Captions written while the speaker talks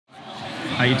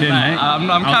How you doing, mate?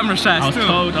 I'm camera shy still.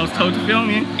 I was told to film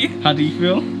you. How do you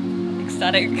feel?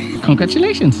 Ecstatic.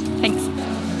 Congratulations. Thanks.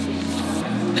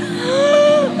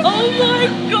 Oh my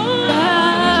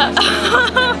god!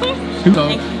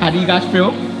 So, how do you guys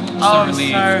feel? I'm so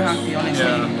happy, honestly.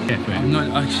 Yeah. I've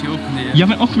not actually opened it yet. You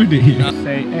haven't opened it yet?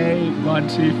 Say A, 1,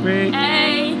 2, 3.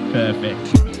 A.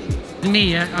 Perfect.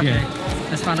 Me, yeah? Okay. Yeah.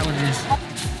 Let's find out what it is.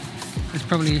 It's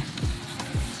probably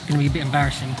going to be a bit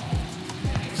embarrassing.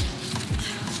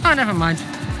 Oh, never mind.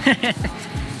 I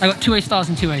got 2 A stars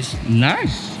and 2 A's.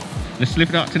 Nice. Let's slip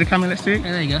it up to the camera, let's see.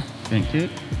 Yeah, there you go. Thank you.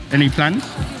 Any plans?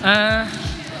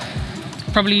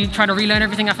 Probably try to relearn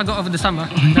everything I forgot over the summer.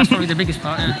 That's probably the biggest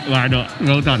part, yeah. Why not?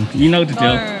 Well done. You know the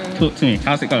deal. No. Talk to me.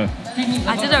 How's it going?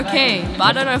 I did okay, but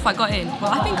I don't know if I got in.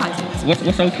 Well, I think I did.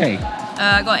 What's okay?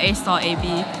 I got A star, A, B.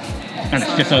 And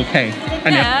it's just okay.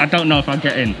 And Yeah. I don't know if I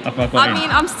get in. If I got in. I mean,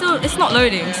 I'm still, it's not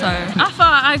loading, so.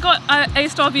 I got A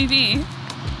star BB.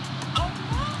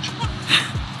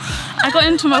 I got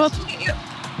into my What did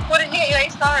you get your A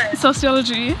star in?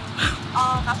 sociology.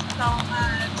 Oh, that's so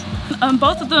mad.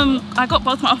 Both of them, I got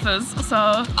both my offers, so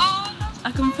Oh,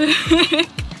 I can pick.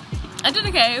 I did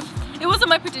okay. It wasn't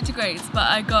my predicted grades, but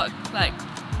I got like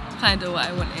kind of what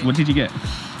I wanted. What did you get?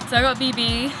 So I got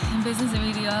BB in business and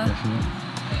media.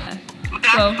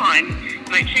 that's Well- fine.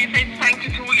 Make sure you say thank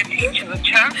you to all your teachers and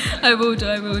chat. I will do.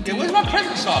 Where's my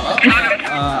present, Sarah?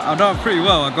 I've done pretty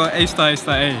well. I got A star,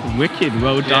 A. Wicked.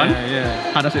 Well done.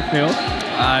 Yeah. How does it feel?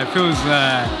 It feels,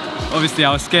 obviously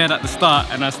I was scared at the start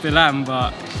and I still am,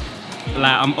 but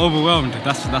like I'm overwhelmed.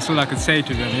 That's all I could say,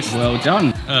 to be honest. Well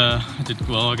done. I did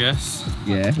well, I guess.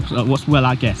 Yeah. What's well,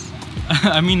 I guess?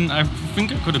 I mean, I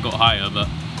think I could have got higher, but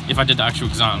if I did the actual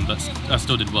exam, I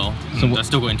still did well. So I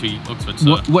still got into Oxford.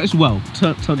 So What is well?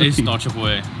 Tell the A team. star, triple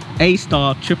A. A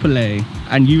star, triple A,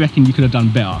 and you reckon you could have done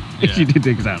better if Yeah. you did the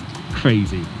exam?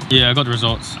 Crazy. Yeah, I got the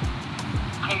results.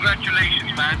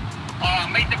 Congratulations, man.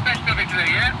 Make the best of it today,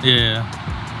 yeah? Yeah.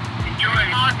 Enjoy.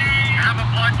 Party, have a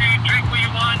party, drink what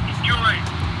you want, enjoy.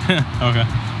 Okay.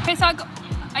 Okay, so I got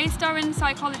A star in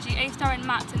psychology, A star in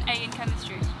maths, and A in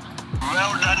chemistry.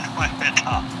 Well done, my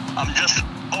better. I'm just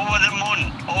over the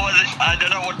moon. I don't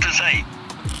know what to say.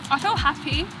 I feel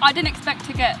happy. I didn't expect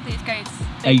to get these grades.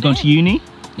 Are you going to uni?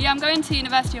 Yeah, I'm going to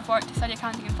University of Warwick to study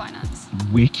accounting and finance.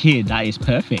 Wicked, that is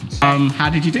perfect. How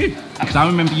did you do? Because I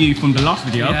remember you from the last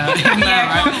video.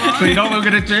 So you know what we're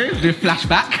going to do? Do a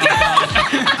flashback.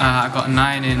 I got a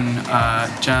 9 in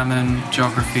German,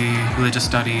 geography, religious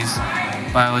studies,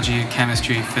 biology,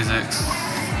 chemistry, physics.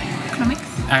 Economics?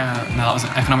 No, that was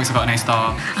economics. I got an A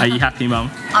star. Are you happy, Mum?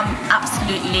 I'm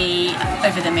absolutely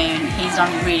over the moon. He's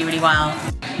done really, really well.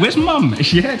 Where's Mum? Is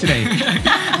she here today?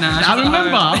 I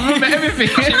remember everything.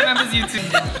 She remembers you too.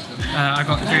 I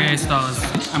got 3 A stars.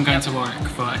 I'm going to Warwick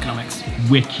for economics.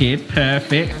 Wicked,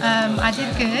 perfect. I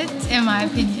did good, in my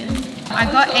opinion. I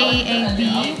got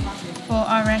AAB for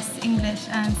RS English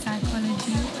and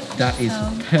Psychology. That is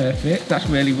perfect. That's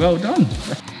really well done.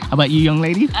 How about you, young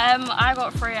lady? I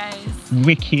got 3 A's.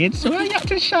 Wicked. So why are you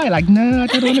acting shy? Like, no, I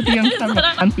don't want to be on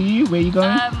camera. And for you, where are you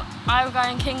going? I'm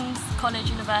going King's College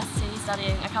University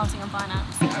studying accounting and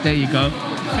finance. There you go.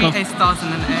 3 A stars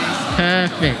and an A.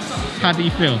 Perfect. How do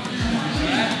you feel?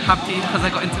 Happy because I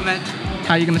got into med.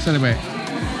 How are you going to celebrate?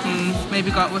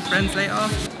 Maybe go out with friends later.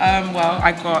 Well,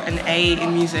 I got an A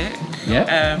in music,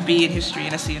 B in history,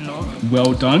 and a C in law.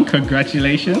 Well done.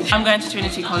 Congratulations. I'm going to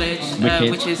Trinity College,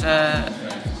 which is a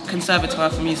conservatoire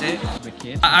for music.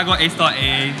 I got A star,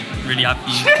 A. Really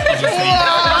happy, obviously.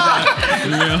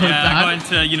 I got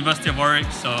into University of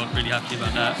Warwick, so really happy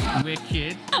about that.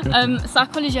 Wicked.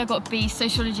 Psychology I got a B,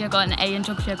 sociology I got an A, and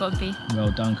geography I got a B.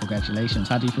 Well done. Congratulations.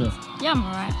 How do you feel? Yeah, I'm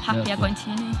alright. Happy I got into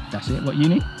uni. That's it. What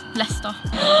uni? Leicester.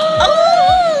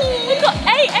 Oh, we got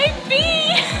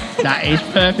AAB. That is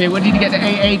perfect. What did you get the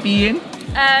AAB in?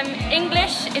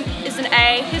 English is an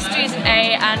A, history is an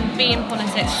A, and B in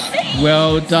politics.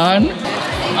 Well done.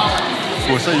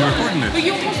 So you're recording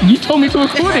it? You told me to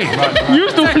record it. You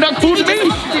was the one that called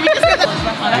me.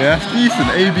 Yeah, decent.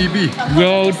 ABB.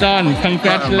 Well done.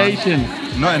 Congratulations.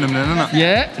 Nottingham then, isn't it?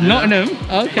 Yeah, Nottingham.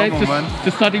 Okay, Come on, man.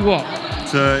 to study what?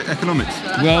 To economics.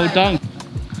 Well done.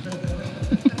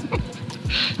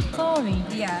 Sorry.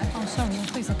 Yeah. Oh, sorry. I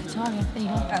thought it was a Qatari. There you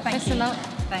go. Thank you.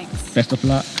 Thanks. Best of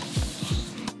luck.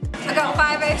 I got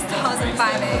 5 A stars and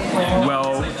 5 A's.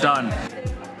 Well done.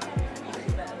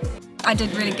 I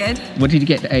did really good. What did you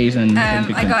get the A's and?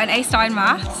 I got an A star in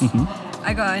maths.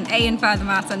 I got an A in further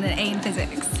maths and an A in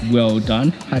physics. Well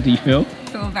done. How do you feel?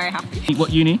 Feel very happy. What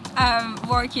uni?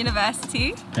 Warwick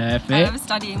University. Perfect.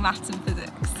 Studying maths and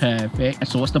physics. Perfect. And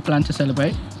so what's the plan to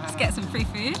celebrate? Let's get some free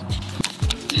food.